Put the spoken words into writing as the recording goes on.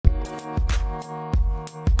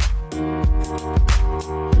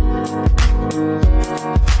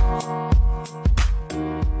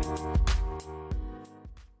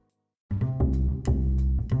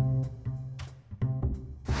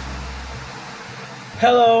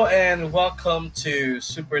Hello and welcome to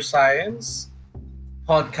Super Science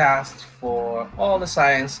podcast for all the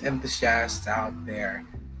science enthusiasts out there.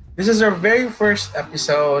 This is our very first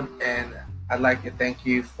episode, and I'd like to thank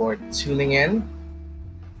you for tuning in.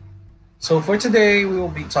 So, for today, we will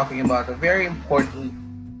be talking about a very important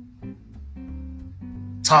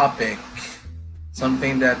topic,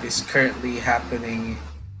 something that is currently happening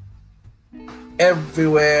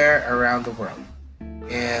everywhere around the world,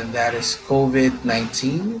 and that is COVID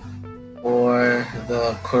 19 or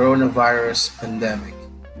the coronavirus pandemic.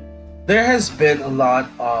 There has been a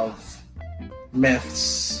lot of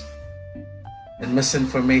myths and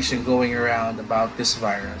misinformation going around about this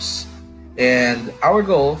virus. And our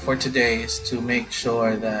goal for today is to make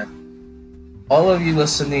sure that all of you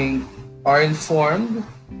listening are informed.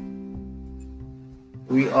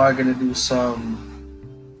 We are going to do some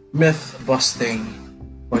myth busting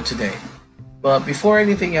for today. But before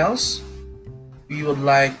anything else, we would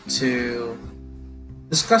like to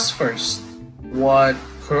discuss first what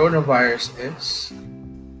coronavirus is,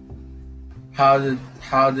 how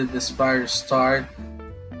did this virus start,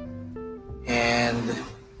 and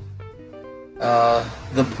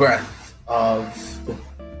the breadth of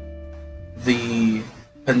the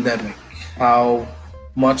pandemic, how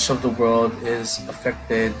much of the world is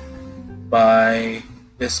affected by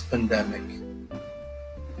this pandemic.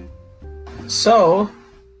 So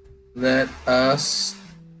let us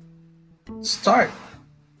start.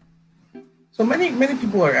 So many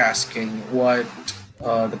people are asking what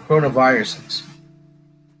the coronavirus is.